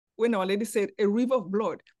when Our Lady said a river of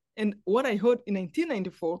blood. And what I heard in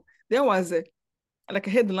 1994, there was a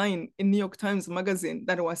headline in New York Times magazine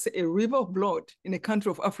that was a river of blood in a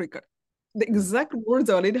country of Africa. The exact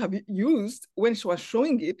words Our Lady have used when she was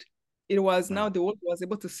showing it, it was now the world was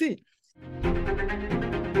able to see.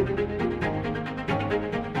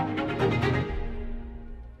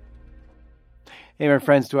 Hey, my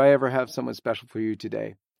friends, do I ever have someone special for you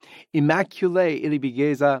today? Immaculée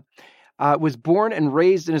Ilibigeza was born and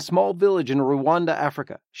raised in a small village in Rwanda,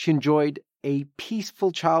 Africa. She enjoyed a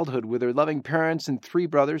peaceful childhood with her loving parents and 3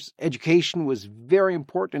 brothers. Education was very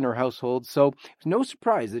important in her household, so it was no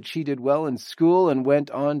surprise that she did well in school and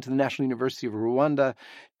went on to the National University of Rwanda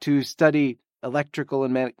to study electrical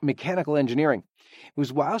and mechanical engineering. It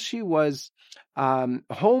was while she was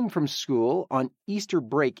home from school on Easter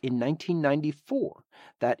break in 1994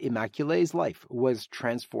 that Immaculée's life was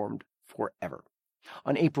transformed forever.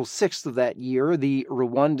 On April 6th of that year, the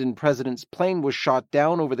Rwandan president's plane was shot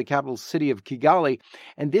down over the capital city of Kigali,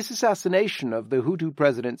 and this assassination of the Hutu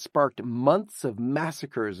president sparked months of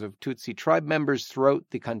massacres of Tutsi tribe members throughout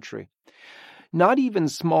the country. Not even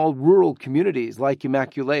small rural communities like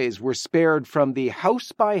Immaculée's were spared from the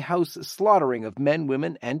house-by-house slaughtering of men,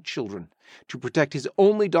 women, and children. To protect his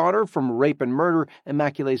only daughter from rape and murder,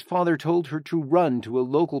 Immaculée's father told her to run to a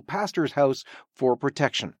local pastor's house for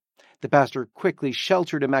protection. The pastor quickly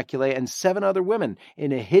sheltered Immaculée and 7 other women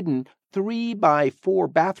in a hidden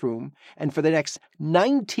 3x4 bathroom, and for the next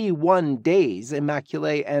 91 days,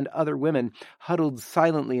 Immaculée and other women huddled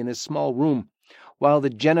silently in a small room, while the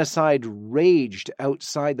genocide raged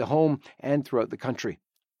outside the home and throughout the country.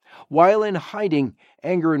 While in hiding,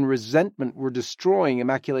 anger and resentment were destroying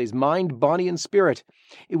Immaculée's mind, body, and spirit.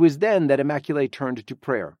 It was then that Immaculée turned to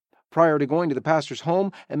prayer. Prior to going to the pastor's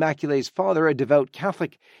home, Immaculée's father, a devout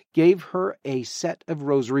Catholic, gave her a set of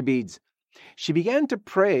rosary beads. She began to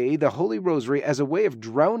pray the Holy Rosary as a way of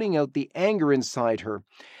drowning out the anger inside her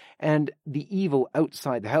and the evil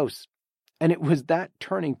outside the house. And it was that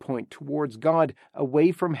turning point towards God,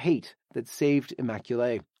 away from hate, that saved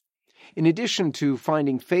Immaculée. In addition to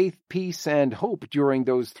finding faith, peace, and hope during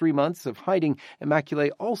those 3 months of hiding,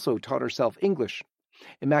 Immaculée also taught herself English.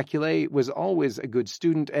 Immaculée was always a good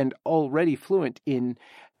student and already fluent in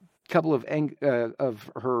a couple of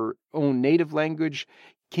her own native language,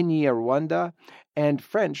 Kinyarwanda, and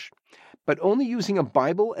French, but only using a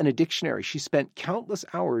Bible and a dictionary. She spent countless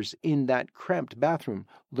hours in that cramped bathroom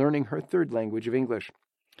learning her 3rd language of English.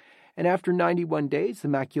 And after 91 days,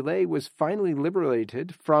 Immaculée was finally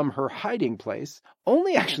liberated from her hiding place,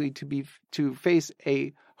 only actually to face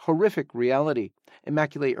a horrific reality.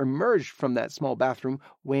 Immaculée emerged from that small bathroom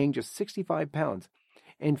weighing just 65 pounds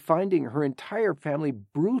and finding her entire family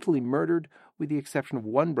brutally murdered with the exception of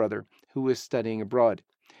 1 brother who was studying abroad.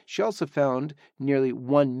 She also found nearly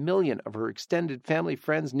 1 million of her extended family,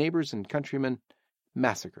 friends, neighbors, and countrymen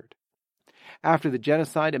massacred. After the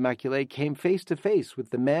genocide, Immaculée came face to face with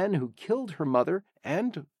the man who killed her mother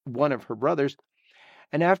and 1 of her brothers,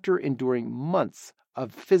 and after enduring months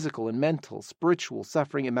of physical and mental, spiritual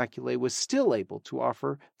suffering, Immaculée was still able to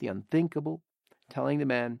offer the unthinkable, telling the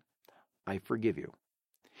man, "I forgive you."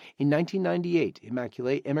 In 1998,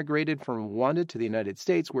 Immaculée immigrated from Rwanda to the United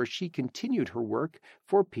States, where she continued her work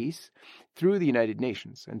for peace through the United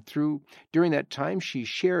Nations. And during that time, she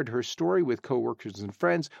shared her story with co-workers and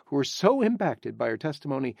friends who were so impacted by her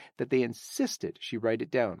testimony that they insisted she write it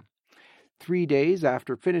down. 3 days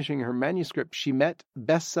after finishing her manuscript, she met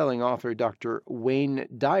best-selling author Dr. Wayne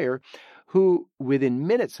Dyer, who, within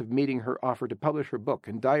minutes of meeting her, offered to publish her book.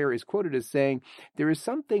 And Dyer is quoted as saying, "There is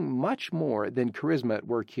something much more than charisma at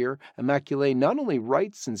work here. Immaculée not only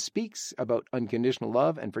writes and speaks about unconditional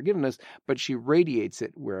love and forgiveness, but she radiates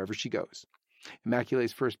it wherever she goes."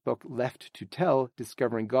 Immaculée's first book, Left to Tell,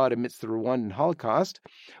 Discovering God Amidst the Rwandan Holocaust,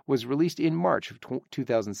 was released in March of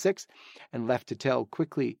 2006, and Left to Tell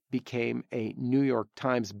quickly became a New York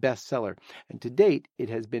Times bestseller. And to date, it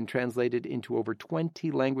has been translated into over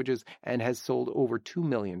 20 languages and has sold over 2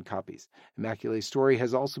 million copies. Immaculée's story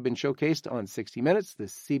has also been showcased on 60 Minutes, the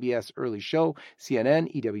CBS Early Show, CNN,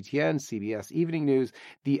 EWTN, CBS Evening News,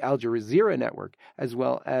 the Al Jazeera Network, as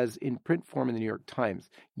well as in print form in the New York Times,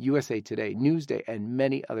 USA Today, Newsday, and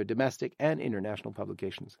many other domestic and international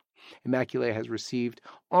publications. Immaculée has received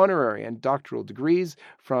honorary and doctoral degrees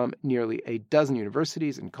from nearly a dozen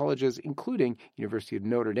universities and colleges, including University of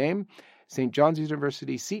Notre Dame, St. John's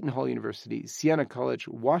University, Seton Hall University, Siena College,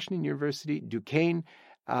 Washington University, Duquesne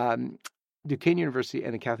University,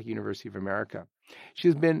 and the Catholic University of America. She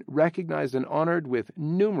has been recognized and honored with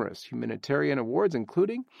numerous humanitarian awards,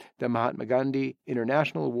 including the Mahatma Gandhi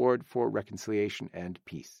International Award for Reconciliation and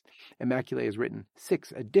Peace. Immaculée has written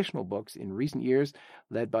 6 additional books in recent years,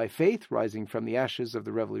 led by Faith, Rising from the Ashes of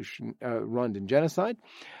the Rwandan Genocide,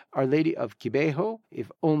 Our Lady of Kibeho,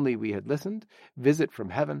 If Only We Had Listened, Visit from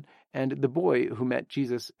Heaven, and The Boy Who Met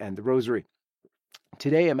Jesus and the Rosary.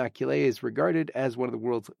 Today, Immaculée is regarded as one of the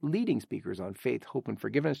world's leading speakers on faith, hope, and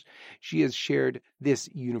forgiveness. She has shared this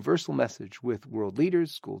universal message with world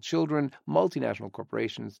leaders, school children, multinational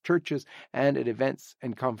corporations, churches, and at events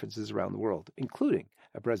and conferences around the world, including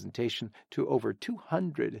a presentation to over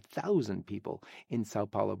 200,000 people in Sao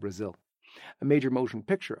Paulo, Brazil. A major motion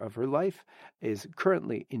picture of her life is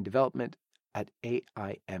currently in development at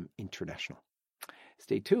AIM International.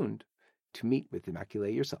 Stay tuned to meet with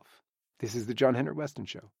Immaculée yourself. This is the John Henrik Weston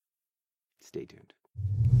Show. Stay tuned.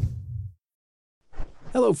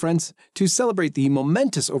 Hello, friends. To celebrate the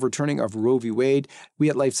momentous overturning of Roe v. Wade, we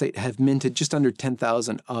at LifeSite have minted just under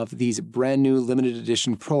 10,000 of these brand new limited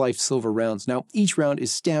edition pro-life silver rounds. Now, each round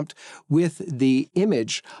is stamped with the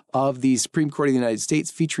image of the Supreme Court of the United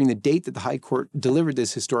States, featuring the date that the High Court delivered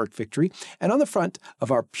this historic victory. And on the front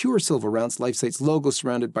of our pure silver rounds, LifeSite's logo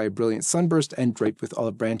surrounded by a brilliant sunburst and draped with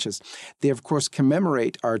olive branches. They, of course,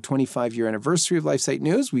 commemorate our 25-year anniversary of LifeSite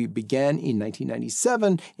News. We began in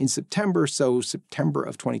 1997 in September, so September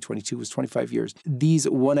of 2022 was 25 years. These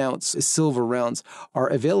 1-ounce silver rounds are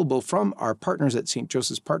available from our partners at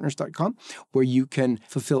stjosephspartners.com, where you can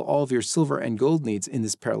fulfill all of your silver and gold needs in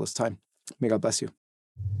this perilous time. May God bless you.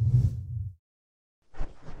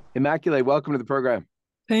 Immaculée, welcome to the program.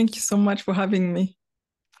 Thank you so much for having me.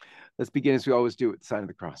 Let's begin as we always do with the sign of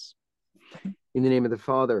the cross. In the name of the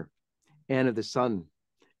Father, and of the Son,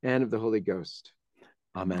 and of the Holy Ghost.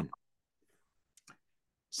 Amen.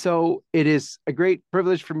 So it is a great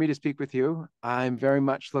privilege for me to speak with you. I'm very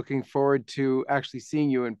much looking forward to actually seeing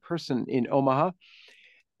you in person in Omaha.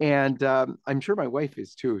 And I'm sure my wife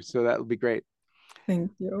is too, so that will be great.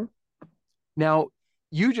 Thank you. Now,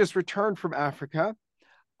 you just returned from Africa.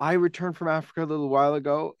 I returned from Africa a little while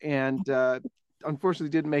ago and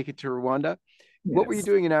unfortunately didn't make it to Rwanda. Yes. What were you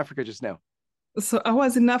doing in Africa just now? So I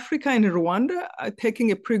was in Africa, in Rwanda,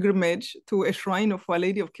 taking a pilgrimage to a shrine of Our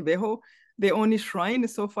Lady of Kibeho, the only shrine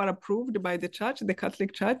so far approved by the church, the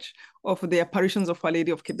Catholic Church, of the apparitions of Our Lady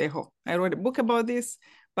of Kibeho. I wrote a book about this,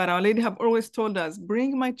 but Our Lady have always told us,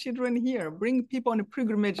 bring my children here, bring people on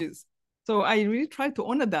pilgrimages. So I really try to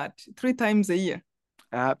honor that 3 times a year.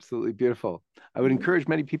 Absolutely beautiful. I would encourage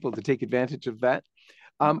many people to take advantage of that.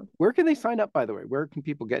 Where can they sign up, by the way? Where can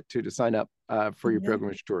people get to sign up for your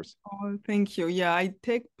pilgrimage tours? Oh, thank you. Yeah, I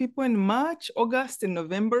take people in March, August, and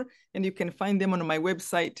November, and you can find them on my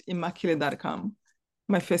website, immaculée.com.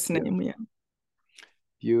 My first name, yeah.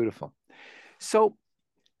 Beautiful. So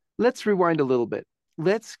let's rewind a little bit.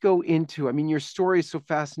 Let's go into, I mean, your story is so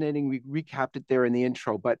fascinating. We recapped it there in the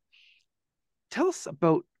intro, but tell us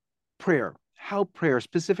about prayer, how prayer,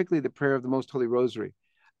 specifically the prayer of the Most Holy Rosary,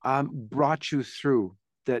 brought you through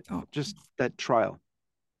that trial.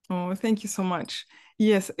 Oh, thank you so much.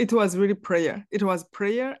 Yes, it was really prayer. It was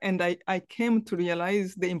prayer, and I came to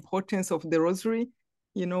realize the importance of the Rosary.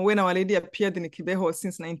 You know, when Our Lady appeared in Kibeho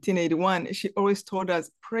since 1981, she always told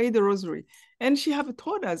us, pray the Rosary. And she have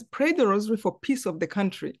told us, pray the Rosary for peace of the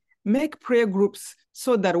country. Make prayer groups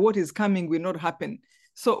so that what is coming will not happen.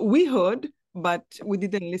 So we heard, but we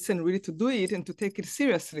didn't listen really to do it and to take it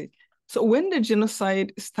seriously. So when the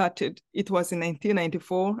genocide started, it was in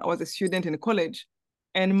 1994. I was a student in college,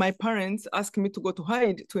 and my parents asked me to go to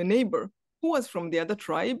hide to a neighbor who was from the other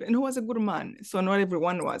tribe and who was a good man. So not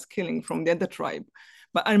everyone was killing from the other tribe.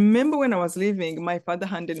 But I remember when I was leaving, my father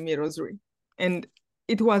handed me a rosary. And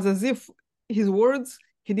it was as if his words,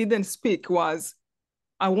 he didn't speak, was,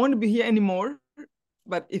 I won't be here anymore,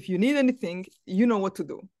 but if you need anything, you know what to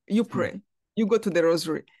do. You pray, you go to the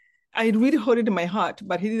rosary. I really heard it in my heart,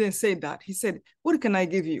 but he didn't say that. He said, what can I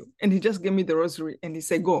give you? And he just gave me the rosary and he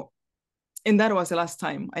said, go. And that was the last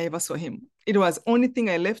time I ever saw him. It was the only thing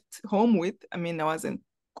I left home with. I mean, I was a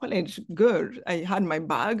college girl. I had my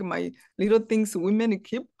bag, my little things women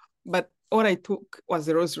keep, but all I took was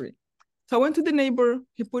the rosary. So I went to the neighbor.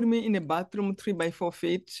 He put me in a bathroom 3 by 4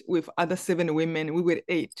 feet with other 7 women. We were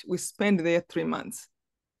 8. We spent there 3 months.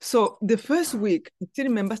 So the first week, I still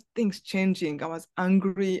remember things changing. I was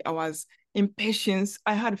angry. I was impatient.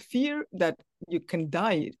 I had fear that you can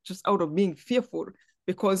die just out of being fearful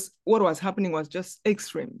because what was happening was just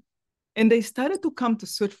extreme. And they started to come to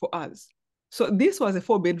search for us. So this was a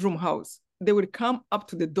 4-bedroom house. They would come up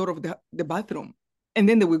to the door of the bathroom and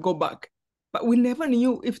then they would go back. But we never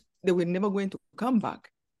knew if they were never going to come back.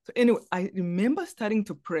 So anyway, I remember starting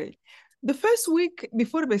to pray. The first week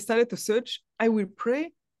before I started to search, I would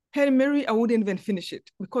pray. Hail Mary, I wouldn't even finish it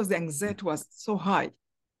because the anxiety was so high.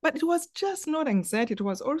 But it was just not anxiety. It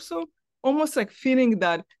was also almost like feeling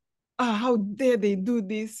that, how dare they do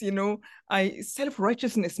this?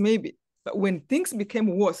 Self-righteousness maybe. But when things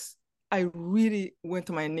became worse, I really went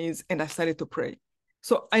to my knees and I started to pray.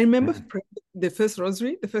 So I remember praying the first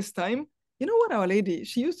rosary, the first time. You know what, Our Lady,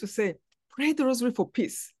 she used to say, pray the rosary for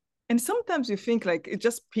peace. And sometimes you think like it's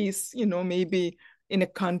just peace, maybe in a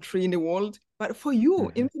country, in the world, but for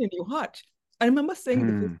you, even in your heart. I remember saying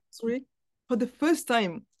the first rosary for the first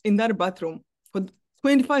time in that bathroom for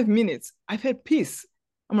 25 minutes. I felt peace.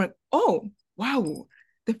 I'm like, oh, wow,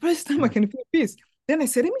 the first time I can feel peace. Then I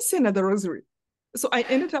said, let me say another rosary. So I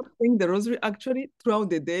ended up saying the rosary actually throughout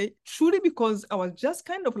the day, truly because I was just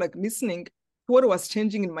kind of like listening to what was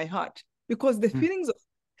changing in my heart. Because the feelings of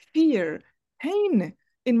fear, pain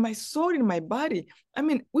in my soul, in my body. I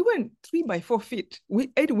mean, we were 3 by 4 feet.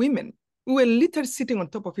 We 8 women. We were literally sitting on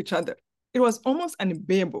top of each other. It was almost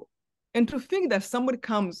unbearable. And to think that somebody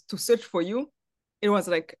comes to search for you, it was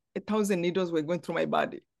like 1,000 needles were going through my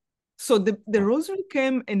body. So the rosary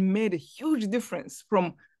came and made a huge difference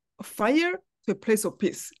from fire to a place of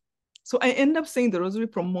peace. So I ended up saying the rosary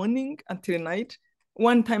from morning until night.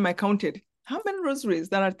 One time I counted how many rosaries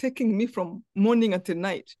that are taking me from morning until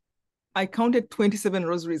night. I counted 27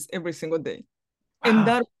 rosaries every single day. Wow. And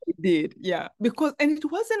that I did, yeah. And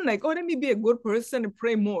it wasn't like, oh, let me be a good person and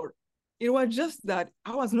pray more. It was just that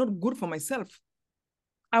I was not good for myself.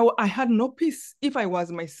 I had no peace if I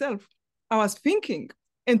was myself. I was thinking,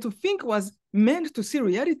 and to think was meant to see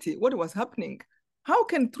reality, what was happening. How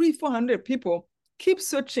can 300-400 people keep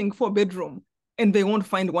searching for a bedroom and they won't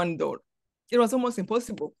find one door? It was almost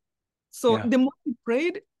impossible. So the more I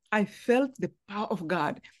prayed, I felt the power of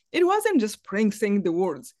God. It wasn't just praying, saying the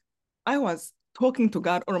words. I was talking to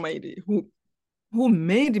God Almighty, who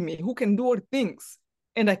made me, who can do all things.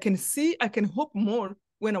 And I can see, I can hope more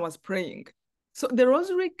when I was praying. So the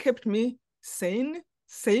rosary kept me sane,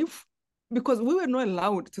 safe, because we were not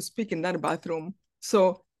allowed to speak in that bathroom.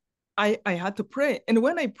 So I had to pray. And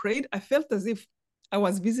when I prayed, I felt as if I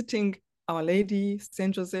was visiting Our Lady,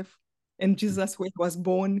 Saint Joseph, and Jesus when he was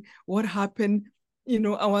born, what happened.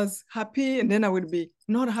 I was happy, and then I would be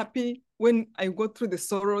not happy when I go through the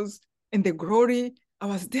sorrows and the glory. I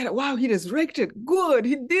was there. Wow, he resurrected. Good,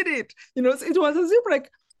 he did it. So it was as if like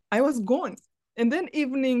I was gone. And then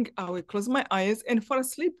evening, I would close my eyes and fall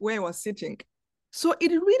asleep where I was sitting. So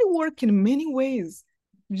it really worked in many ways,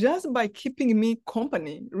 just by keeping me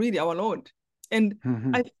company, really, our Lord. And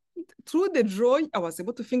I think through the joy, I was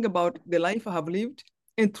able to think about the life I have lived.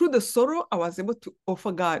 And through the sorrow, I was able to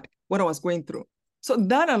offer God what I was going through. So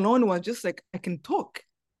that alone was just like, I can talk.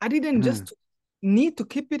 I didn't just need to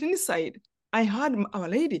keep it inside. I had Our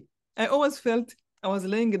Lady. I always felt I was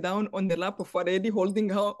laying down on the lap of Our Lady, holding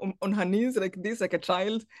her on her knees like this, like a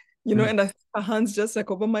child, and her hands just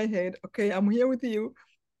like over my head. Okay, I'm here with you.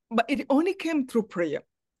 But it only came through prayer.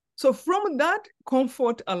 So from that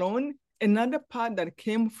comfort alone, another part that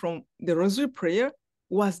came from the rosary prayer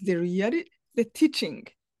was the reality, the teaching.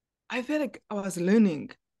 I felt like I was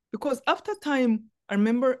learning, because after time, I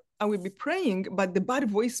remember I would be praying, but the bad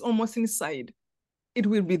voice almost inside, it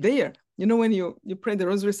will be there. When you pray the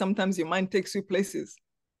rosary, sometimes your mind takes you places.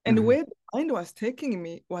 And where the mind was taking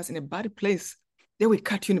me was in a bad place. They will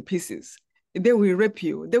cut you in pieces. They will rape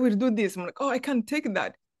you. They will do this. I'm like, oh, I can't take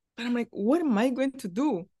that. But I'm like, what am I going to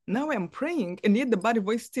do? Now I'm praying, and yet the bad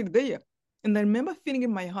voice is still there. And I remember feeling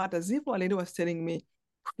in my heart as if Our Lady was telling me,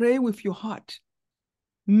 pray with your heart.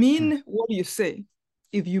 Mean what you say.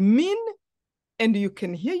 If you mean and you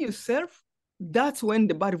can hear yourself, that's when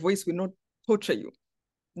the bad voice will not torture you.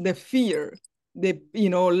 The fear, the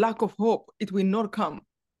lack of hope, it will not come.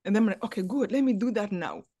 And then I'm like, okay, good, let me do that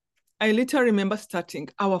now. I literally remember starting,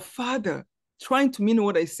 Our Father, trying to mean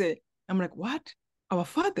what I say. I'm like, what? Our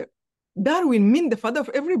Father? That will mean the Father of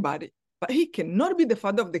everybody, but he cannot be the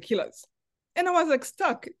father of the killers. And I was like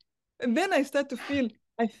stuck. And then I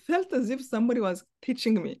felt as if somebody was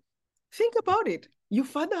teaching me. Think about it. Your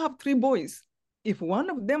father have 3 boys. If one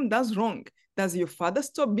of them does wrong, does your father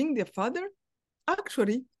stop being their father?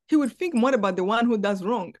 Actually, he would think more about the one who does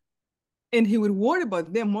wrong. And he would worry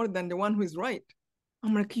about them more than the one who is right.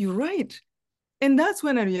 I'm like, you're right. And that's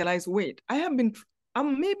when I realized, wait,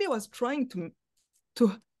 maybe I was trying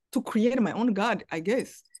to create my own God, I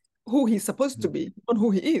guess, who he's supposed to be, not who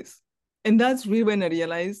he is. And that's really when I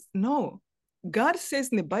realized, no, God says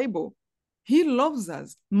in the Bible, he loves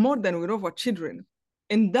us more than we love our children.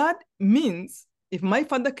 And that means if my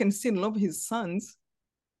father can still love his sons,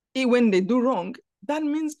 when they do wrong, that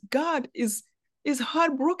means God is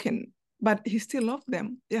heartbroken, but he still loved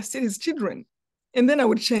them. They are still his children. And then I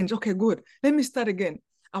would change. Okay, good. Let me start again.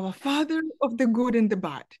 Our Father of the good and the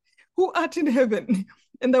bad, who art in heaven.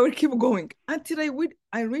 And I would keep going until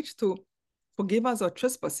I reached to forgive us our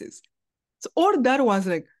trespasses. So all that was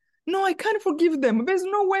like, no, I can't forgive them. There's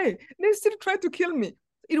no way. They still try to kill me.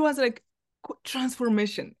 It was like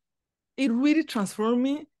transformation. It really transformed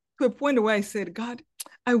me to a point where I said, God,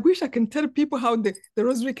 I wish I can tell people how the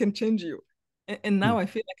rosary can change you. And now I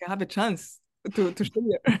feel like I have a chance to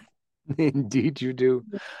share. Indeed, you do.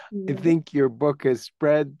 Yeah. I think your book has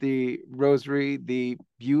spread the rosary, the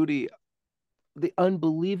beauty, the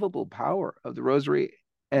unbelievable power of the rosary,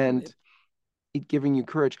 and Right. it giving you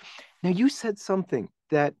courage. Now, you said something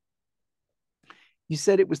that you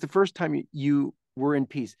said it was the first time you were in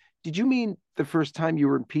peace. Did you mean the first time you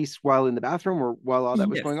were in peace while in the bathroom or while all that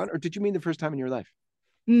was Yes. going on? Or did you mean the first time in your life?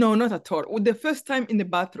 No, not at all. The first time in the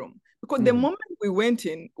bathroom, because the moment we went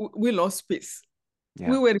in, we lost peace. Yeah.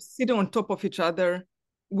 We were sitting on top of each other.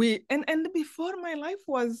 And before, my life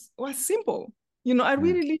was simple. You know, I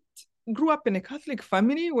really grew up in a Catholic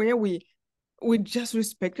family where we just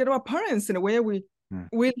respected our parents, and where we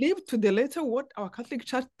lived to the letter what our Catholic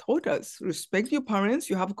Church taught us. Respect your parents,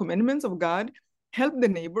 you have commandments of God, help the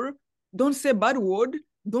neighbor, don't say bad word,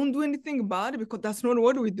 don't do anything bad, because that's not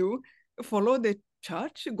what we do. Follow the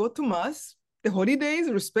church, go to mass, the holidays,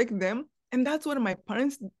 respect them. And that's what my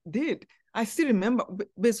parents did. I still remember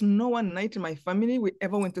there's no one night in my family we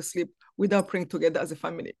ever went to sleep without praying together as a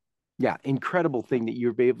family. Yeah, incredible thing that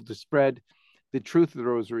you'll be able to spread the truth of the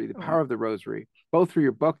rosary, the power of the rosary, both through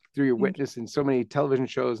your book, through your witness, and so many television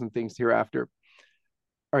shows and things hereafter.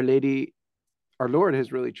 Our Lady, our Lord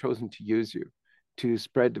has really chosen to use you to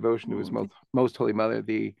spread devotion to his most Holy Mother,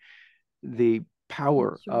 the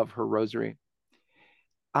power of her rosary.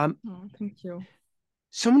 Thank you.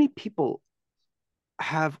 So many people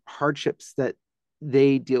have hardships that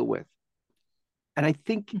they deal with. And I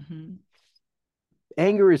think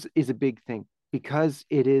anger is a big thing, because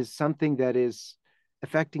it is something that is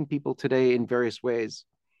affecting people today in various ways.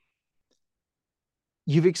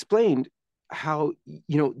 You've explained how,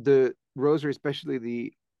 the rosary, especially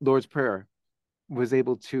the Lord's Prayer, was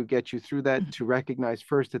able to get you through that, to recognize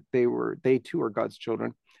first that they too are God's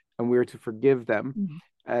children, and we're to forgive them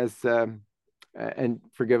as and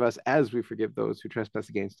forgive us as we forgive those who trespass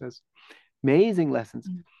against us. Amazing lessons.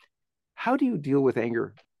 How do you deal with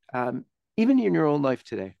anger, even in your own life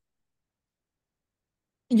today?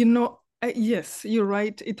 Yes, you're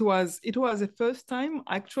right. It was the first time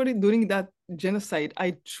actually during that genocide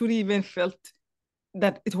I truly even felt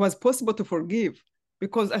that it was possible to forgive,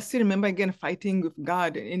 because I still remember again fighting with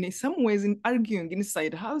God and in some ways in arguing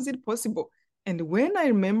inside, how is it possible? And when I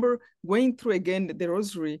remember going through again the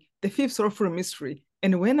rosary, the fifth sorrowful mystery,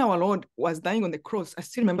 and when our Lord was dying on the cross, I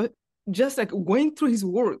still remember just like going through his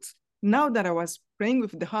words, now that I was praying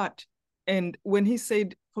with the heart. And when he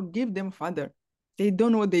said, forgive them, Father, they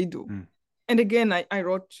don't know what they do. And again, I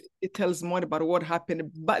wrote, it tells more about what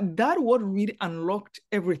happened, but that word really unlocked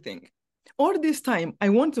everything. All this time, I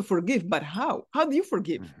want to forgive, but how? How do you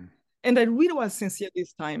forgive? And I really was sincere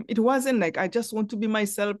this time. It wasn't like I just want to be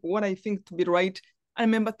myself, what I think to be right. I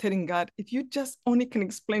remember telling God, if you just only can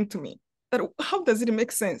explain to me that, how does it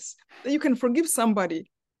make sense that you can forgive somebody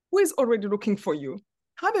who is already looking for you,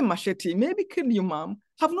 have a machete, maybe kill your mom,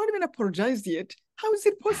 have not even apologized yet? How is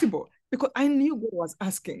it possible? Because I knew God was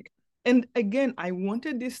asking. And again, I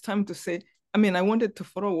wanted this time to say, I wanted to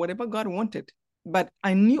follow whatever God wanted, but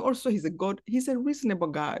I knew also he's a God, he's a reasonable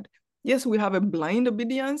God. Yes, we have a blind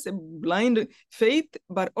obedience, a blind faith,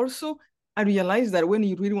 but also I realized that when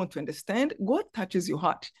you really want to understand, God touches your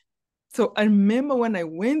heart. So I remember when I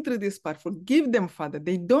went through this part, forgive them, Father,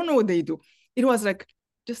 they don't know what they do. It was like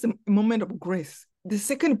just a moment of grace. The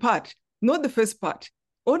second part, not the first part.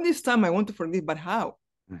 All this time I want to forgive, but how?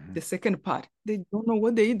 The second part, they don't know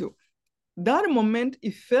what they do. That moment,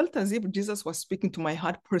 it felt as if Jesus was speaking to my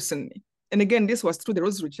heart personally. And again, this was through the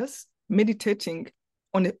rosary, just meditating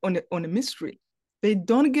on a mystery. They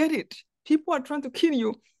don't get it. People are trying to kill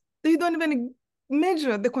you. They don't even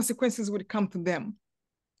measure the consequences would come to them.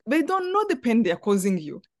 They don't know the pain they are causing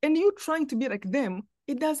you. And you trying to be like them,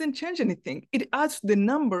 it doesn't change anything. It adds to the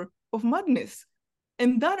number of madness.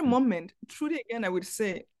 And that moment, truly, again, I would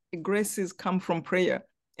say graces come from prayer.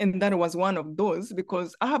 And that was one of those,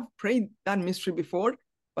 because I have prayed that mystery before,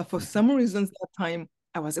 but for some reasons that time,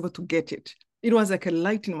 I was able to get it. It was like a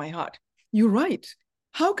light in my heart. You're right.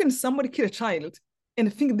 How can somebody kill a child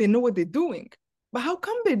and think they know what they're doing? But how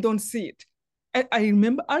come they don't see it? I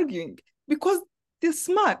remember arguing, because they're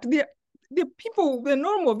smart. They're people, they're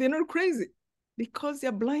normal, they're not crazy. because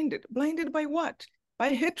they're blinded. Blinded by what? By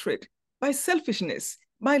hatred, by selfishness,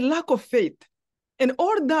 by lack of faith. And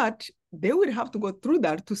all that, they would have to go through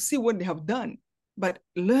that to see what they have done. But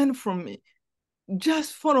learn from me.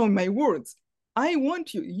 Just follow my words. I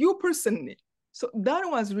want you, you personally. So that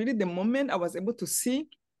was really the moment I was able to see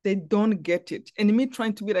they don't get it. And me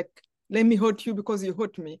trying to be like, let me hurt you because you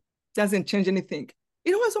hurt me doesn't change anything.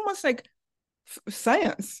 It was almost like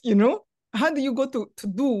science, you know? How do you go to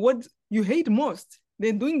do what you hate most?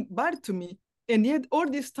 They're doing bad to me. And yet all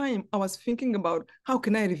this time I was thinking about how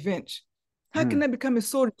can I revenge? How can I become a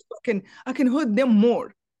soldier? I can hurt them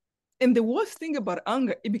more. And the worst thing about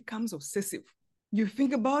anger, it becomes obsessive. You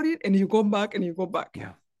think about it and you go back and you go back.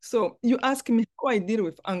 Yeah. So you ask me how I deal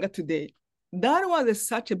with anger today. That was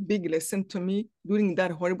such a big lesson to me during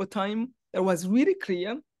that horrible time. That was really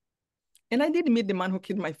clear. And I did meet the man who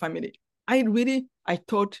killed my family. I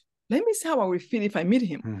thought, let me see how I will feel if I meet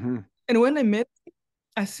him. Mm-hmm. And when I met him,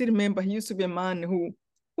 I still remember he used to be a man who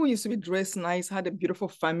used to be dressed nice, had a beautiful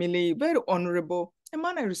family, very honorable, a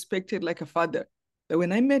man I respected like a father. But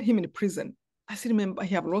when I met him in prison, I still remember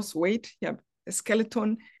he had lost weight, he had a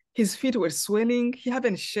skeleton, his feet were swelling, he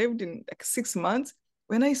hadn't shaved in like 6 months.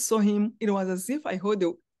 When I saw him, it was as if I heard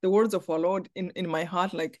the words of our Lord in my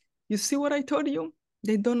heart, like, you see what I told you?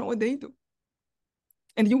 They don't know what they do.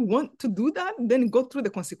 And you want to do that, then go through the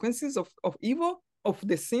consequences of evil, of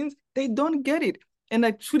the sins. They don't get it. And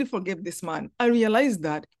I truly forgave this man. I realized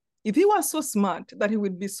that if he was so smart that he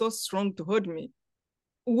would be so strong to hurt me,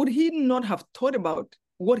 would he not have thought about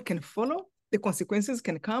what can follow? The consequences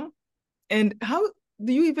can come. And how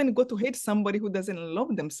do you even go to hate somebody who doesn't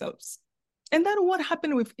love themselves? And that's what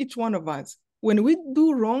happened with each one of us. When we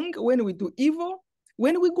do wrong, when we do evil,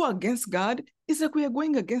 when we go against God, it's like we are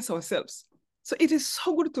going against ourselves. So it is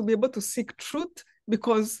so good to be able to seek truth,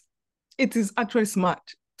 because it is actually smart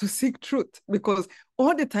to seek truth, because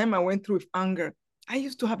all the time I went through with anger, I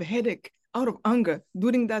used to have a headache out of anger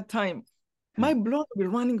during that time. My blood would be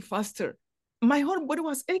running faster. My whole body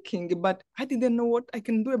was aching, but I didn't know what I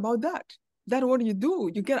can do about that. That's what you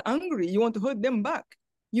do. You get angry. You want to hurt them back.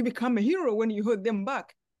 You become a hero when you hurt them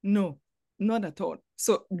back. No, not at all.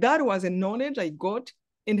 So that was a knowledge I got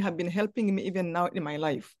and have been helping me even now in my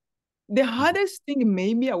life. The hardest thing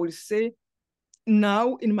maybe I would say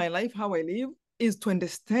now in my life, how I live, is to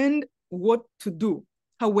understand what to do.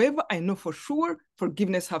 However, I know for sure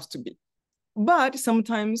forgiveness has to be. But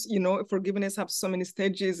sometimes, forgiveness has so many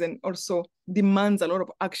stages and also demands a lot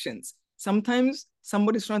of actions. Sometimes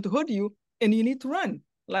somebody's trying to hurt you and you need to run,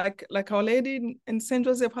 like Our Lady and Saint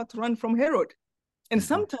Joseph had to run from Herod. And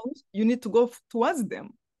sometimes you need to go towards them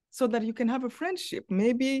so that you can have a friendship,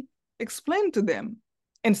 maybe explain to them.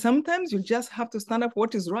 And sometimes you just have to stand up for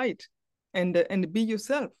what is right and be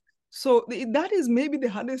yourself. So that is maybe the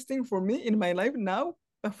hardest thing for me in my life now.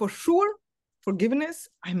 But for sure, forgiveness,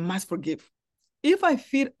 I must forgive. If I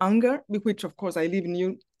feel anger, which of course I live in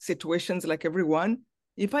new situations like everyone,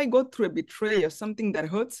 if I go through a betrayal or something that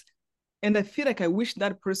hurts, and I feel like I wish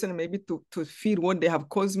that person maybe to feel what they have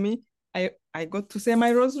caused me, I got to say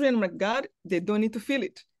my rosary and I'm like, God, they don't need to feel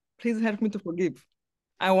it. Please help me to forgive.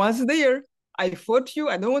 I was there. I fought you.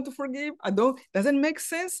 I don't want to forgive. Doesn't make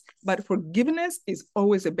sense, but forgiveness is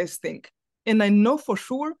always the best thing. And I know for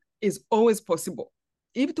sure it's always possible.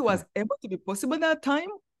 If it was able to be possible that time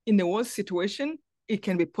in the worst situation, it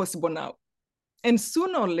can be possible now. And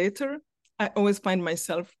sooner or later, I always find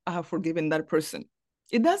myself, I have forgiven that person.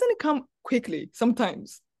 It doesn't come quickly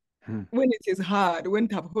sometimes when it is hard, when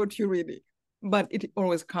it have hurt you really, but it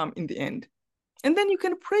always comes in the end. And then you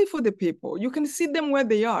can pray for the people. You can see them where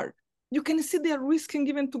they are. You can see they are risking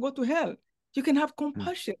even to go to hell. You can have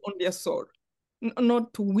compassion on their soul,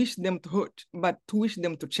 not to wish them to hurt, but to wish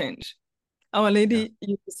them to change. Our Lady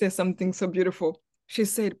used to say something so beautiful. She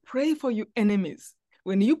said, pray for your enemies.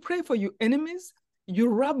 When you pray for your enemies, you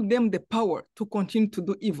rob them the power to continue to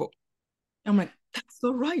do evil. I'm like, that's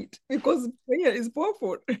so right, because prayer is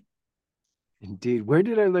powerful. Indeed. Where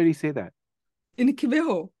did Our Lady say that? In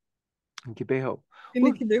Kibeho. In Kibeho.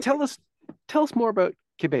 Well, Kibeho. Tell us more about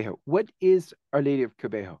Kibeho. What is Our Lady of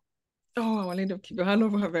Kibeho? Oh, Our Lady of Kibeho, I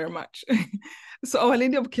love her very much. So Our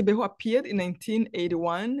Lady of Kibeho appeared in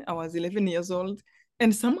 1981. I was 11 years old.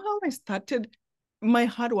 And somehow my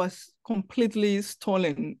heart was completely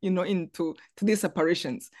stolen, into these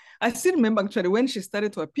apparitions. I still remember actually when she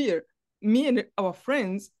started to appear, me and our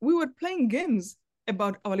friends, we were playing games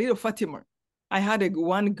about Our Lady of Fatima. I had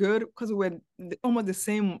one girl, because we were almost the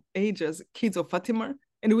same age as kids of Fatima,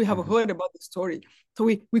 and we have heard about the story. So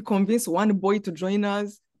we convinced one boy to join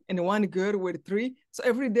us, and one girl with 3. So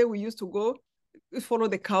every day we used to go follow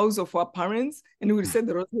the cows of our parents, and we would set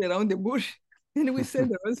the rosary around the bush. And we said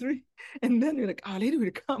the rosary, and then we're like, Our Lady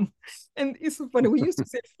will come. And it's so funny. We used to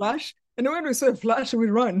say flash, and when we saw a flash, we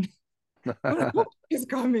run. We're like, oh, she's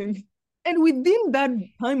coming. And within that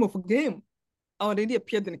time of a game, Our Lady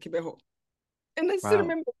appeared in Kibeho. And I still Wow.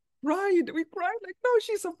 remember we cried like, no,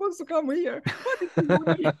 she's supposed to come here. Why did she go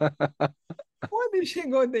there? Why did she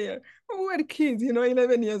go there? We were kids,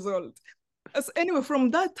 11 years old. So anyway,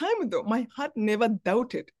 from that time though, my heart never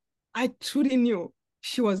doubted. I truly knew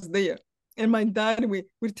she was there. And my dad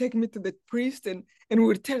would take me to the priest and we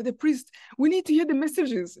would tell the priest, we need to hear the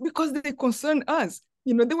messages because they concern us.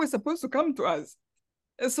 They were supposed to come to us.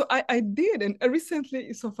 And so I did. And recently,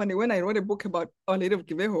 it's so funny, when I wrote a book about Our Lady of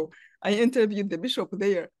Kibeho, I interviewed the bishop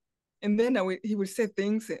there. And then he would say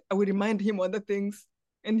things, I would remind him other things.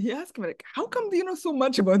 And he asked me, like, how come do you know so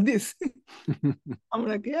much about this? I'm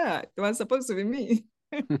like, yeah, it was supposed to be me.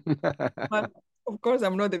 But of course,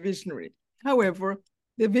 I'm not the visionary. However,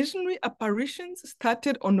 the visionary apparitions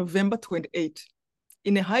started on November 28th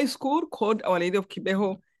in a high school called Our Lady of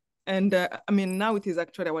Kibeho. And now it is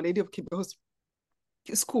actually Our Lady of Kibeho's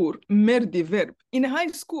school, Mère de Verbe, in a high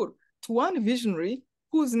school, to one visionary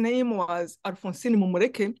whose name was Alphonsine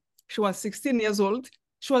Mumureke. She was 16 years old.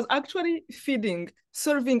 She was actually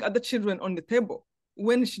serving other children on the table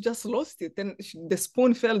when she just lost it. And the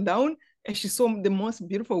spoon fell down and she saw the most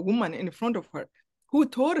beautiful woman in front of her who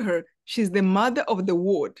told her she's the mother of the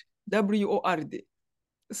word, W-O-R-D.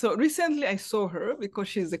 So recently I saw her because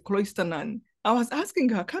she's a cloister nun. I was asking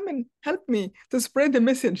her, come and help me to spread the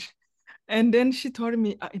message. And then she told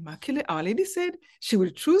me, Immaculate, Our Lady said she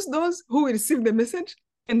will choose those who will receive the message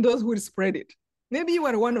and those who will spread it. Maybe you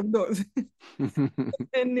are one of those.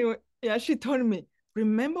 Anyway, yeah, she told me,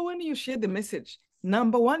 remember when you shared the message,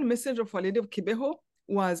 number one message of Our Lady of Kibeho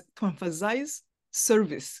was to emphasize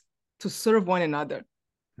service, to serve one another.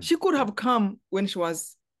 She could have come when she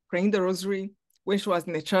was praying the rosary, when she was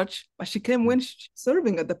in the church, but she came when she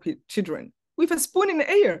serving other children with a spoon in the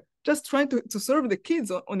air, just trying to serve the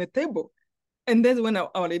kids on the table. And that's when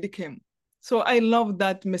Our Lady came. So I love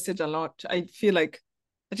that message a lot. I feel like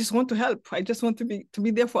I just want to help. I just want to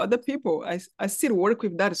be there for other people. I still work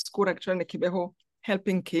with that school actually in Kibeho,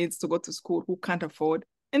 helping kids to go to school who can't afford,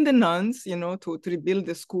 and the nuns, to rebuild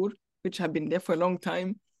the school, which have been there for a long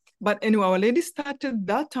time. But anyway, Our Lady started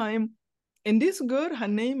that time. And this girl, her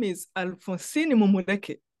name is Alphonsine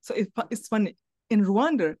Mumureke. So it's funny. In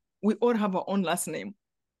Rwanda, we all have our own last name.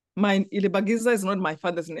 Mine, Ilibagiza, is not my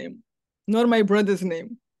father's name, nor my brother's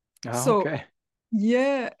name. Oh, so, okay.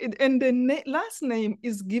 Yeah, and the last name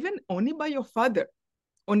is given only by your father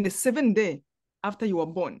on the 7th day after you were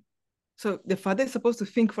born. So the father is supposed to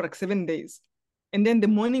think for like 7 days. And then the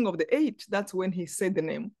morning of the 8th, that's when he said the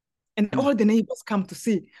name. And all the neighbors come to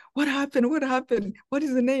see, what happened? What happened? What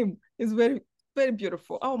is the name? It's very, very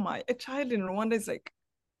beautiful. Oh my, a child in Rwanda is like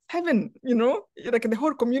heaven, like the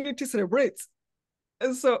whole community celebrates.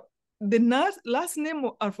 And so the last name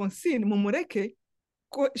of Alphonsine Mumureke,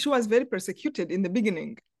 she was very persecuted in the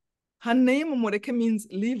beginning. Her name, Mumureke, means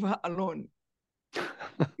leave her alone. So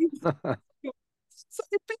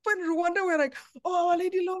the people in Rwanda were like, oh, Our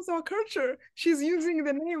Lady loves our culture. She's using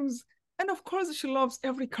the names. And of course, she loves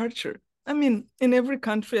every culture. I mean, in every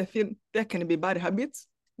country, I feel there can be bad habits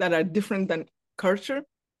that are different than culture.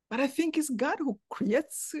 But I think it's God who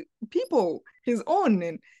creates people, his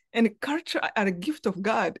own. And culture are a gift of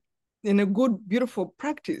God in a good, beautiful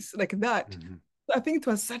practice like that. Mm-hmm. I think it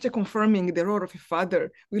was such a confirming the role of a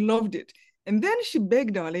father. We loved it. And then she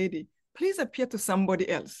begged Our Lady, please appear to somebody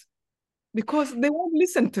else because they won't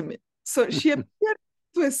listen to me. So she appeared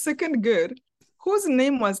to a second girl whose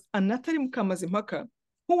name was Anatari Mukamazimaka,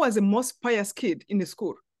 who was the most pious kid in the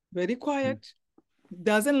school. Very quiet,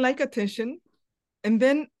 doesn't like attention. And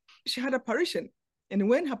then she had apparition. And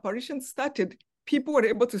when her apparition started, people were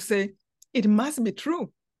able to say, it must be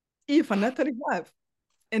true if Anatari have.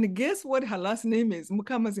 And guess what her last name is?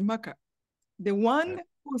 Mukamazimaka, the one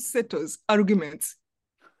who settles arguments.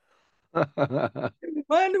 The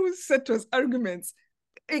one who settles arguments.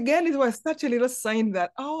 Again, it was such a little sign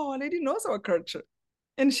that, oh, Our Lady knows our culture.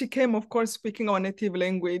 And she came, of course, speaking our native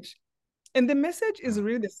language. And the message is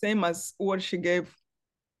really the same as what she gave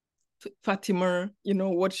Fatima,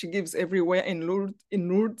 what she gives everywhere in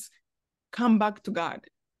Lourdes, come back to God.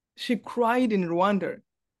 She cried in Rwanda.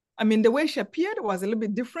 I mean, the way she appeared was a little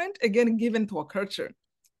bit different, again, given to her culture.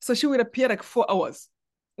 So she would appear like 4 hours.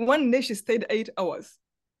 One day she stayed 8 hours.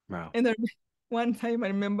 Wow. And then one time I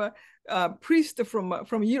remember a priest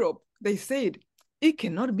from Europe, they said, it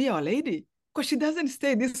cannot be Our Lady because she doesn't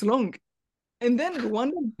stay this long. And then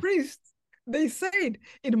Rwandan priests, they said,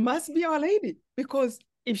 it must be Our Lady because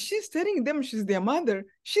if she's telling them she's their mother,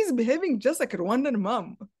 she's behaving just like a Rwandan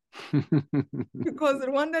mom. Because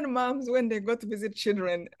Rwandan moms, when they go to visit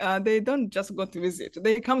children, they don't just go to visit,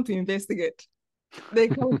 they come to investigate. They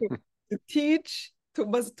come to teach,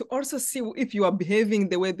 but to also see if you are behaving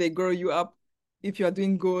the way they grow you up, if you are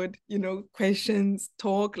doing good, questions,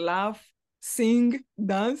 talk, laugh, sing,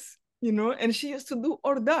 dance, and she used to do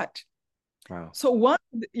all that. Wow. So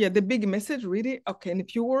the big message really, okay, in a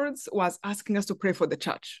few words, was asking us to pray for the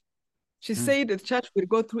church. She said the church will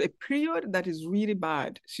go through a period that is really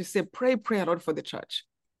bad. She said, pray a lot for the church.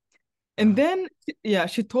 And then,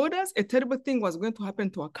 she told us a terrible thing was going to happen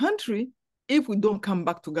to our country if we don't come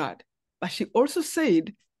back to God. But she also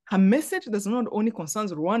said her message does not only concern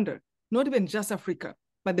Rwanda, not even just Africa,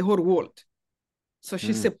 but the whole world. So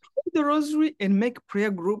she said, pray the rosary and make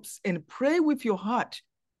prayer groups and pray with your heart.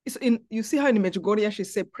 You see how in Medjugorje she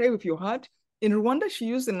said, pray with your heart. In Rwanda, she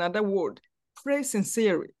used another word, pray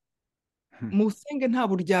sincerely. And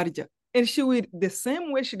she would, the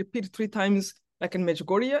same way she repeated 3 times, like in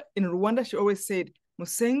Medjugorje, in Rwanda, she always said,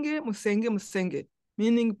 musenge, musenge, musenge,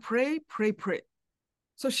 meaning pray, pray, pray.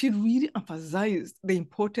 So she really emphasized the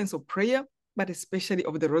importance of prayer, but especially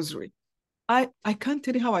of the rosary. I can't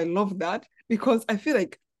tell you how I love that, because I feel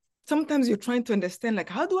like sometimes you're trying to understand, like,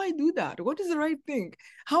 how do I do that? What is the right thing?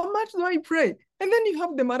 How much do I pray? And then you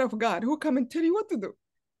have the Mother of God who come and tell you what to do.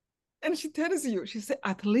 And she tells you, she said,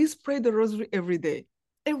 at least pray the rosary every day.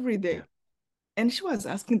 Yeah. And she was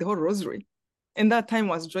asking the whole rosary. And that time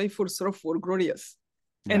was joyful, sorrowful, glorious.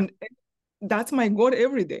 Yeah. And that's my goal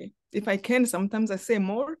every day. If I can, sometimes I say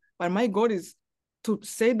more, but my goal is to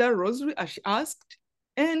say that rosary as she asked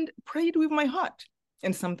and pray it with my heart.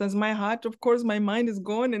 And sometimes my heart, of course, my mind is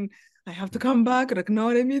gone and I have to come back, like, no,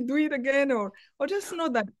 let me do it again, or just know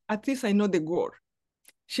that at least I know the goal.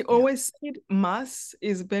 She always said Mass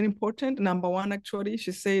is very important. Number one, actually,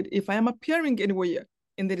 she said, if I am appearing anywhere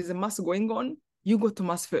and there is a Mass going on, you go to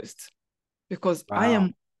Mass first. Because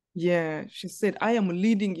she said, I am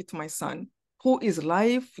leading it to my son, who is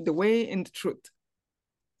life, the way, and the truth.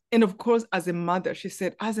 And of course, as a mother, she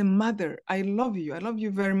said, as a mother, I love you. I love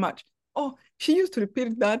you very much. Oh, she used to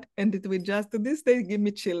repeat that, and it would just, to this day, give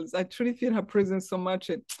me chills. I truly feel her presence so much.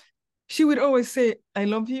 And she would always say, I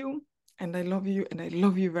love you, and I love you, and I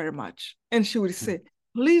love you very much. And she would say,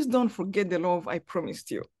 please don't forget the love I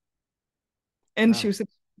promised you. And she would say,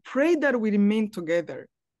 pray that we remain together.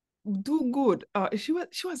 Do good. She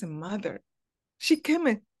was a mother. She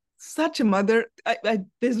came such a mother.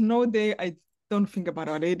 There's no day I don't think about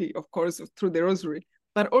Our Lady, of course, through the rosary,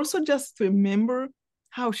 but also just to remember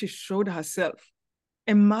how she showed herself.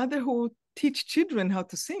 A mother who would teach children how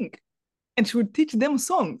to sing, and she would teach them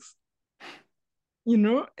songs.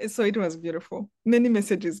 So it was beautiful. Many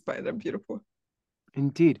messages by them, beautiful.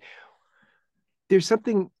 Indeed. There's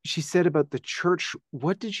something she said about the church.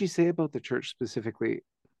 What did she say about the church specifically?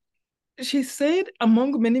 She said,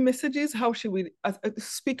 among many messages, how she will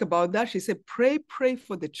speak about that. She said, pray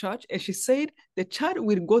for the church. And she said, the church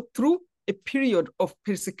will go through a period of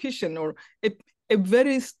persecution or a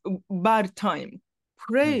very bad time.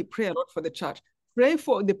 Pray a lot for the church. Pray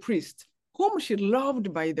for the priest, whom she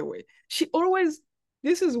loved, by the way. She always,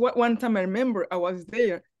 this is what one time I remember I was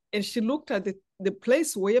there, and she looked at the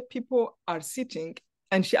place where people are sitting,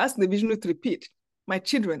 and she asked the visionary to repeat, my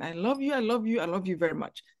children, I love you, I love you, I love you very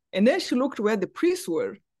much. And then she looked where the priests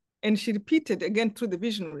were, and she repeated again through the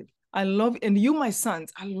visionary, I love, and you, my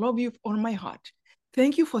sons, I love you with all my heart.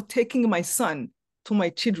 Thank you for taking my son to my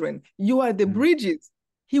children. You are the bridges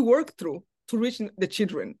he worked through to reach the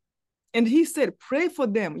children. And he said, pray for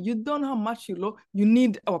them. You don't know how much you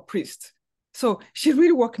need our priest. So she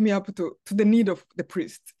really woke me up to the need of the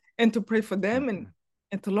priest and to pray for them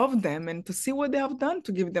and to love them and to see what they have done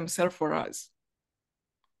to give themselves for us.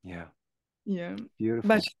 Yeah. Yeah. Beautiful.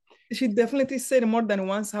 But she definitely said more than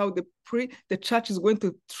once how the church is going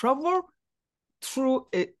to travel through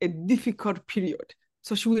a difficult period.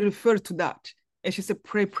 So she will refer to that. And she said,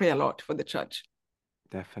 pray a lot for the church.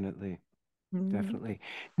 Definitely. Definitely.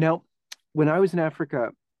 Now, when I was in Africa,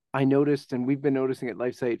 I noticed, and we've been noticing at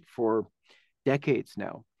LifeSite for decades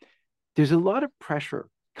now, there's a lot of pressure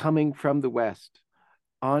coming from the West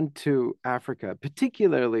onto Africa,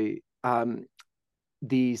 particularly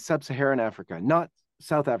the sub-Saharan Africa, not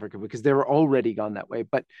South Africa, because they were already gone that way.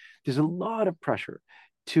 But there's a lot of pressure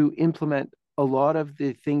to implement a lot of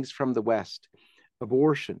the things from the West,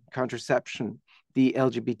 abortion, contraception, the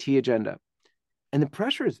LGBT agenda. And the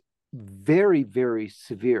pressure is very, very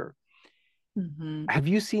severe. Have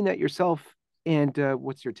you seen that yourself? And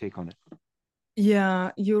what's your take on it? Yeah,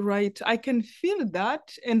 you're right. I can feel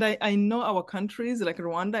that. And I know our countries like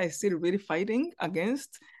Rwanda is still really fighting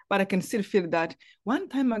against, but I can still feel that. One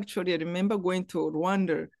time, actually, I remember going to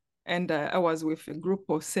Rwanda and I was with a group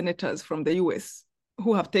of senators from the US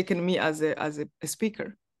who have taken me as a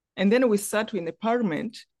speaker. And then we sat in a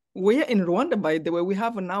parliament. We're in Rwanda, by the way, we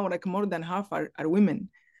have now like more than half are women.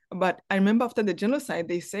 But I remember after the genocide,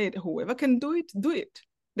 they said, whoever can do it, do it.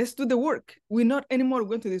 Let's do the work. We're not anymore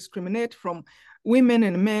going to discriminate from women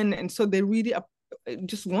and men. And so they really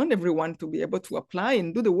just want everyone to be able to apply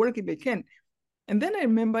and do the work if they can. And then I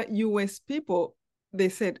remember US people, they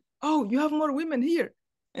said, oh, you have more women here.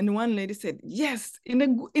 And one lady said, yes,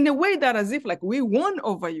 in a way that as if like we won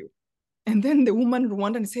over you. And then the woman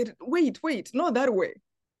Rwandan said, wait, not that way.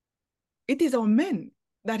 It is our men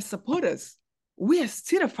that support us. We are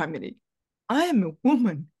still a family. I am a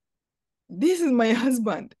woman. This is my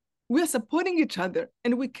husband. We are supporting each other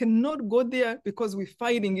and we cannot go there because we're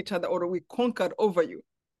fighting each other or we conquered over you.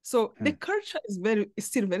 So the culture is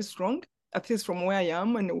still very strong, at least from where I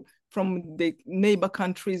am and from the neighbor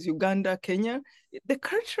countries, Uganda, Kenya. The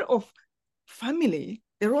culture of family,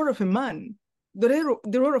 the role of a man, the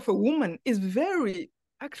role of a woman is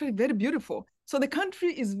actually very beautiful. So the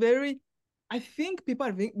country is I think people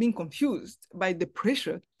are being confused by the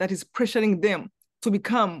pressure that is pressuring them to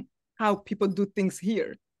become how people do things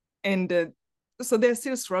here. And so they're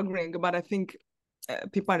still struggling, but I think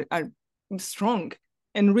people are strong.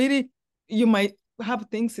 And really, you might have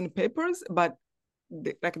things in papers, but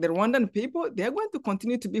like the Rwandan people, they're going to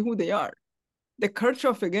continue to be who they are. The culture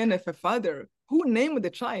of, again, if a father who named the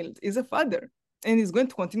child is a father, and he's going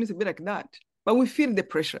to continue to be like that. But we feel the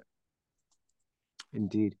pressure.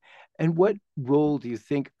 Indeed. And what role do you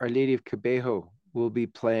think Our Lady of Kibeho will be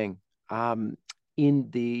playing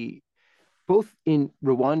both in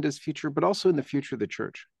Rwanda's future, but also in the future of the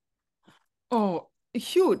church? Oh,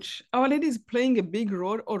 huge. Our Lady is playing a big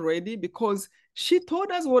role already because she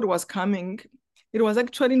told us what was coming. It was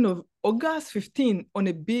actually in August 15 on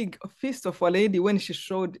a big feast of Our Lady when she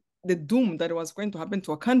showed the doom that was going to happen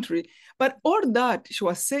to our country. But all that she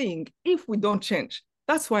was saying, if we don't change,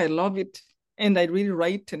 that's why I love it. And I really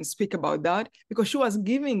write and speak about that because she was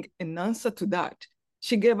giving an answer to that.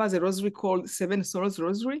 She gave us a rosary called Seven Sorrows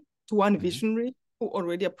Rosary to one visionary who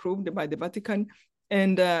already approved by the Vatican.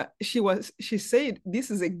 And she said,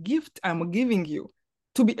 this is a gift I'm giving you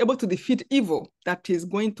to be able to defeat evil that is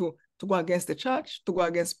going to go against the church, to go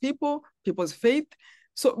against people's faith.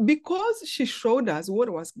 So because she showed us what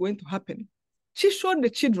was going to happen, she showed the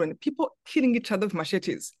children, people killing each other with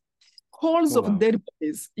machetes, holes of dead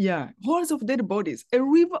bodies. Yeah, holes of dead bodies, a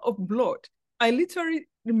river of blood. I literally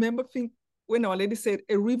remember thinking when Our Lady said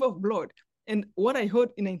a river of blood. And what I heard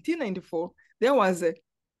in 1994, there was a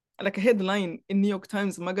headline in New York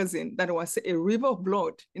Times magazine that was a river of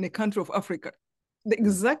blood in a country of Africa. The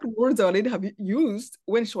exact words Our Lady have used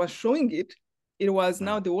when she was showing it, it was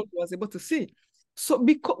now the world was able to see. So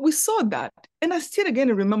because we saw that, and I still again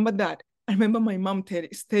remember that. I remember my mom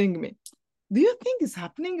telling me, do you think it's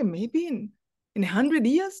happening maybe in 100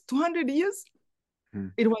 years, 200 years?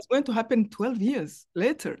 It was going to happen 12 years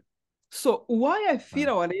later. So why I feel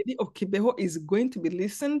Our Lady of Kibeho is going to be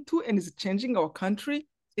listened to and is changing our country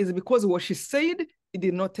is because what she said, it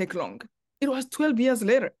did not take long. It was 12 years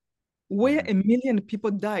later where 1 million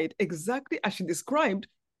people died exactly as she described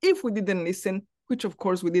if we didn't listen, which of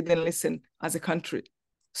course we didn't listen as a country.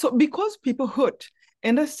 So because people hurt,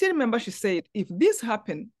 and I still remember she said, if this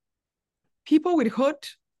happened, people will hurt,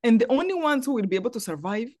 and the only ones who will be able to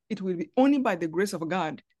survive, it will be only by the grace of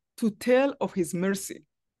God to tell of his mercy,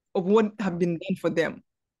 of what have been done for them.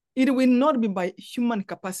 It will not be by human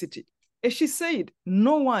capacity. As she said,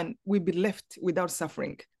 no one will be left without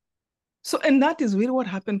suffering. So, and that is really what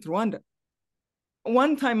happened to Rwanda.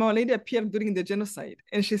 One time, Our Lady appeared during the genocide,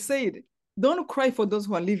 and she said, don't cry for those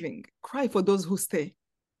who are living, cry for those who stay,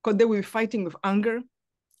 because they will be fighting with anger,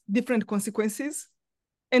 different consequences.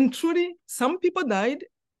 And truly, some people died,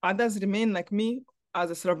 others remain like me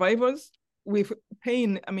as survivors with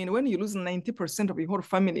pain. I mean, when you lose 90% of your whole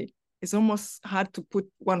family, it's almost hard to put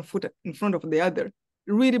one foot in front of the other.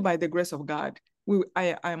 Really, by the grace of God,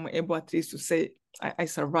 I am able at least to say I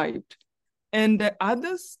survived. And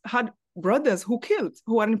others had brothers who killed,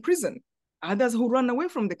 who are in prison, others who ran away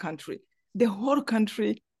from the country. The whole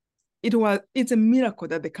country, it's a miracle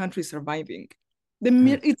that the country is surviving.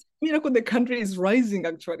 It's a miracle the country is rising,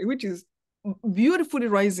 actually, which is beautifully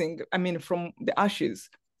rising, I mean, from the ashes.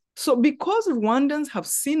 So because Rwandans have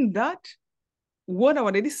seen that, what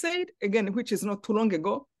Our Lady said, again, which is not too long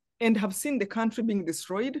ago, and have seen the country being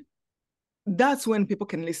destroyed, that's when people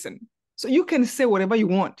can listen. So you can say whatever you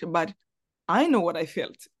want, but I know what I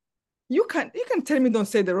felt. You can tell me don't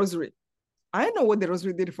say the rosary. I know what the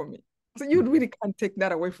rosary did for me. So you really can't take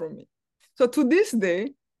that away from me. So to this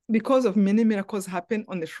day, because of many miracles happen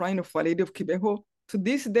on the shrine of Our Lady of Kibeho, to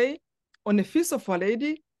this day, on the feast of Our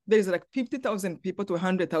Lady, there's like 50,000 people to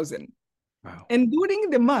 100,000. Wow. And during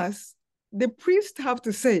the mass, the priest have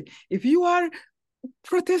to say, if you are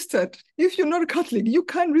Protestant, if you're not Catholic, you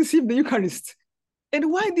can't receive the Eucharist.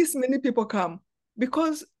 And why this many people come?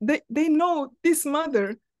 Because they know this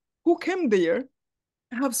mother who came there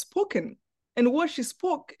have spoken. And what she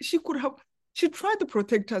spoke, she tried to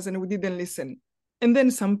protect us and we didn't listen. And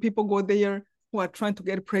then some people go there who are trying to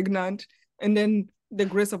get pregnant. And then the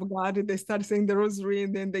grace of God, they start saying the rosary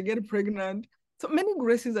and then they get pregnant. So many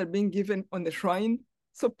graces are being given on the shrine.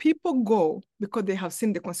 So people go because they have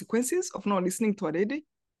seen the consequences of not listening to Our Lady.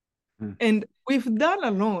 And with that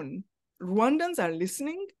alone, Rwandans are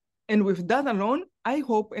listening. And with that alone, I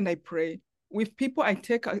hope and I pray with people I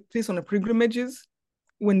take at least on the pilgrimages,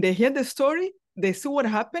 when they hear the story, they see what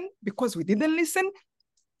happened because we didn't listen.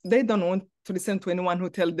 They don't want to listen to anyone who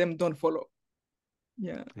tells them don't follow.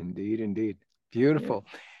 Yeah. Indeed. Beautiful.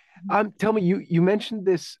 Yeah. Tell me, you mentioned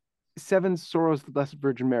this Seven Sorrows of the Blessed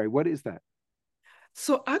Virgin Mary. What is that?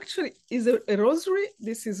 So actually, is a rosary.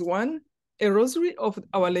 This is a rosary of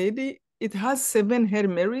Our Lady. It has 7 Hail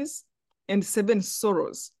Marys and 7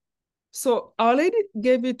 sorrows. So Our Lady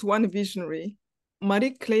gave it one visionary,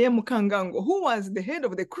 Marie Claire Mukangango, who was the head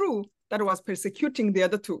of the crew that was persecuting the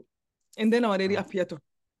other 2. And then Our Lady appeared to her.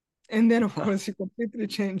 And then, of course, she completely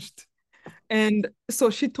changed. And so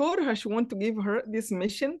she told her she wanted to give her this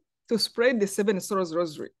mission to spread the 7 Sorrows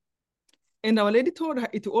Rosary. And Our Lady told her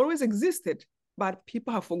it always existed, but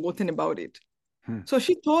people have forgotten about it. So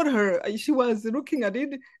she told her, she was looking at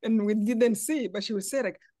it and we didn't see, but she would say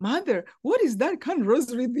like, Mother, what is that kind of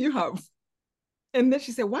rosary do you have? And then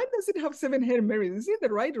she said, why does it have 7 Hail Marys? Is it the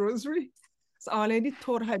right rosary? So Our Lady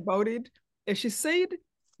told her about it. And she said,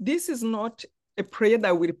 this is not a prayer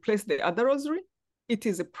that will replace the other rosary. It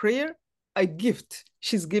is a prayer, a gift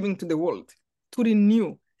she's giving to the world to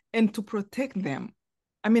renew and to protect them.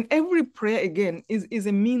 I mean, every prayer, again, is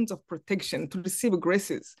a means of protection to receive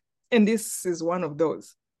graces. And this is one of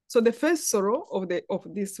those. So the first sorrow of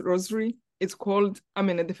this rosary is called,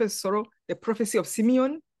 the first sorrow, the prophecy of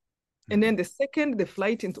Simeon. And then the second, the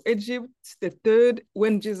flight into Egypt. The third,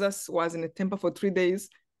 when Jesus was in the temple for 3 days,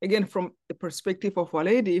 again, from the perspective of Our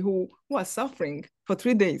Lady who was suffering for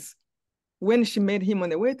 3 days, when she made him on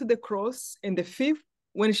the way to the cross. And the fifth,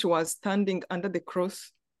 when she was standing under the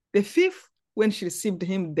cross. The fifth, when she received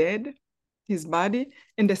him dead, his body.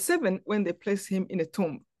 And the seventh, when they placed him in a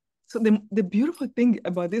tomb. So the beautiful thing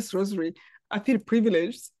about this rosary, I feel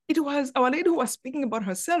privileged. It was Our Lady who was speaking about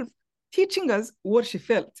herself, teaching us what she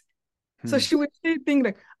felt. So she would say things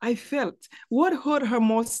like, I felt. What hurt her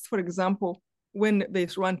most, for example, when they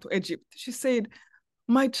ran to Egypt? She said,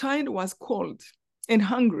 my child was cold and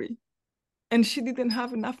hungry, and she didn't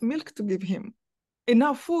have enough milk to give him,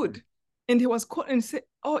 enough food. And he was cold and said,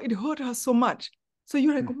 oh, it hurt her so much. So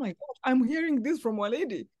you're like, oh my God, I'm hearing this from Our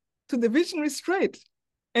Lady to the visionary straight.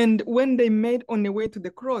 And when they made on the way to the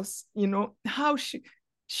cross, how she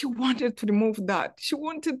wanted to remove that. She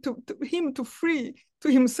wanted him to free to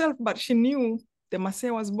himself, but she knew the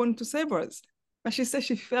Messiah was born to save us. But she said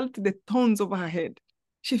she felt the thorns over her head.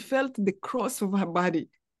 She felt the cross over her body.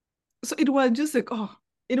 So it was just like, oh,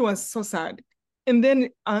 it was so sad. And then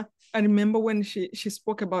I remember when she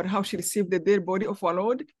spoke about how she received the dead body of our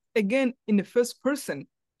Lord, again, in the first person.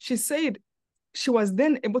 She said she was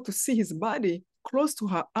then able to see his body close to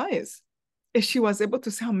her eyes. And she was able to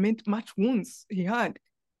see how much wounds he had.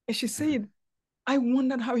 And she said, I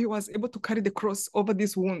wondered how he was able to carry the cross over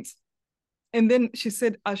these wounds. And then she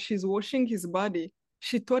said, as she's washing his body,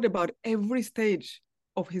 she thought about every stage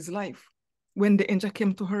of his life. When the angel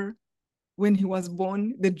came to her, when he was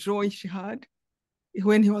born, the joy she had,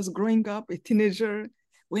 when he was growing up, a teenager,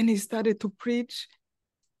 when he started to preach,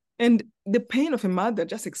 and the pain of a mother,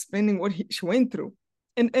 just explaining what she went through.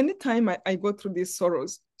 And anytime I go through these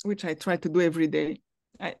sorrows, which I try to do every day,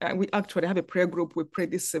 we actually have a prayer group. We pray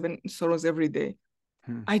these 7 sorrows every day.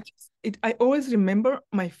 I always remember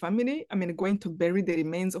my family. Going to bury the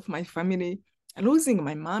remains of my family, losing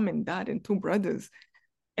my mom and dad and 2 brothers.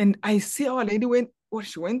 And I see Our Lady what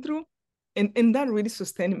she went through. And that really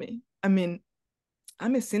sustained me. I'm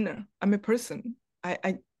a sinner. I'm a person.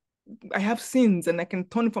 I have sins and I can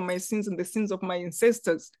atone for my sins and the sins of my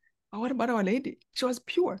ancestors. But what about Our Lady? She was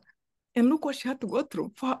pure. And look what she had to go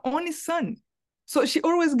through for her only son. So she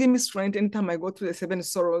always gave me strength. Anytime I go through the 7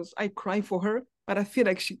 sorrows, I cry for her, but I feel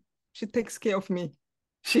like she takes care of me.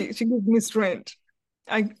 She gives me strength.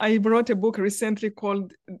 I wrote a book recently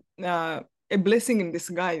called A Blessing in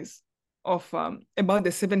Disguise about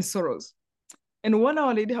the 7 sorrows. And what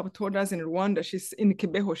Our Lady have told us in Rwanda, she's in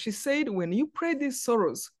Kibeho, she said, when you pray these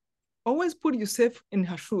sorrows, always put yourself in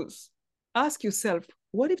her shoes. Ask yourself,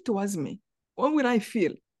 what if it was me? What will I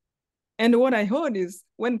feel? And what I heard is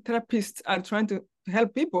when therapists are trying to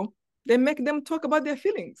help people, they make them talk about their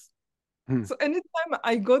feelings. So anytime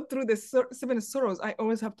I go through the 7 sorrows, I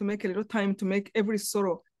always have to make a little time to make every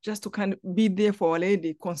sorrow just to kind of be there for Our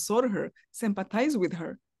Lady, console her, sympathize with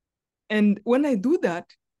her. And when I do that,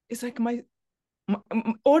 it's like my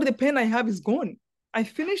all the pain I have is gone. I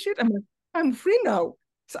finish it, I'm free now.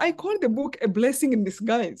 So I call the book A Blessing in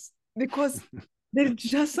Disguise because there's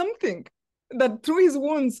just something that through his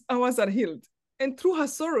wounds, ours are healed. And through her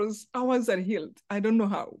sorrows, ours are healed. I don't know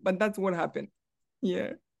how, but that's what happened.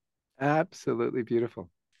 Yeah. Absolutely beautiful.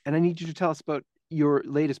 And I need you to tell us about your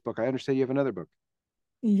latest book. I understand you have another book.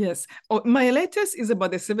 Yes. Oh, my latest is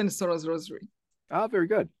about the 7 Sorrows Rosary. Ah, very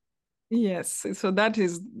good. Yes. So that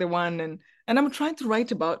is the one. And I'm trying to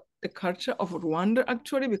write about the culture of Rwanda,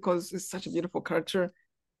 actually, because it's such a beautiful culture.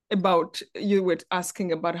 About, you were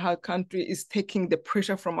asking about how country is taking the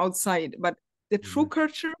pressure from outside. But the true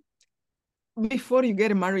culture, before you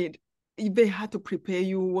get married, they had to prepare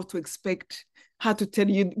you what to expect, how to tell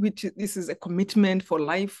you which this is a commitment for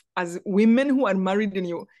life as women who are married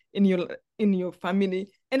in your family.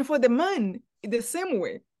 And for the man, the same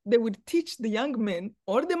way, they would teach the young men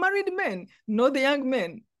or the married men, not the young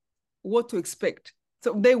men, what to expect.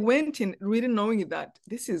 So they went in really knowing that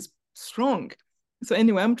this is strong. So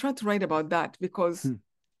anyway, I'm trying to write about that because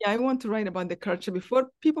I want to write about the culture before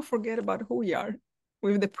people forget about who we are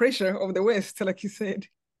with the pressure of the West, like you said.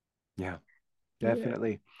 Yeah,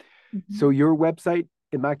 definitely. Yeah. So your website,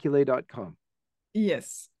 immacule.com.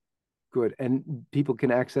 Yes. Good. And people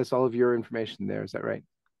can access all of your information there. Is that right?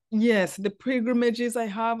 Yes. The pilgrimages I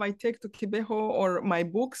have, I take to Kibeho, or my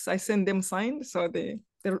books, I send them signed. So the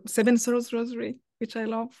 7 Sorrows Rosary, which I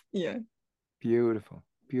love. Yeah. Beautiful.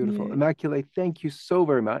 Beautiful. Yeah. Immacule, thank you so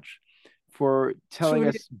very much for telling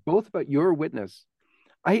us both about your witness.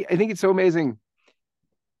 I think it's so amazing.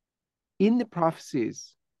 In the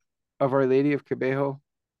prophecies of Our Lady of Kibeho,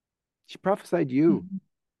 she prophesied you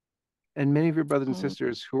and many of your brothers and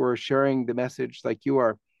sisters who are sharing the message like you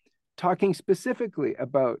are, talking specifically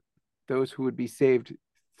about those who would be saved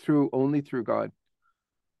only through God,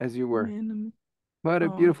 as you were. Amen. What a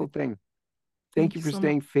beautiful thing. Thank you for so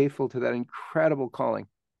staying much. faithful to that incredible calling.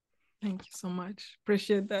 Thank you so much.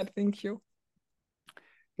 Appreciate that. Thank you.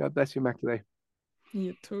 God bless you, Immacule.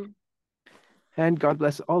 You too. And God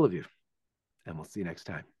bless all of you. And we'll see you next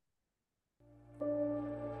time.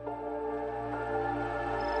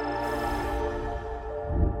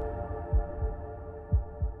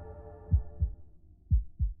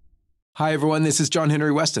 Hi, everyone. This is John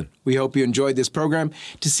Henry Weston. We hope you enjoyed this program.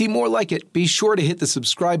 To see more like it, be sure to hit the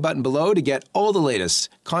subscribe button below to get all the latest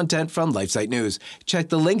content from LifeSite News. Check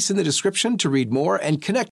the links in the description to read more and connect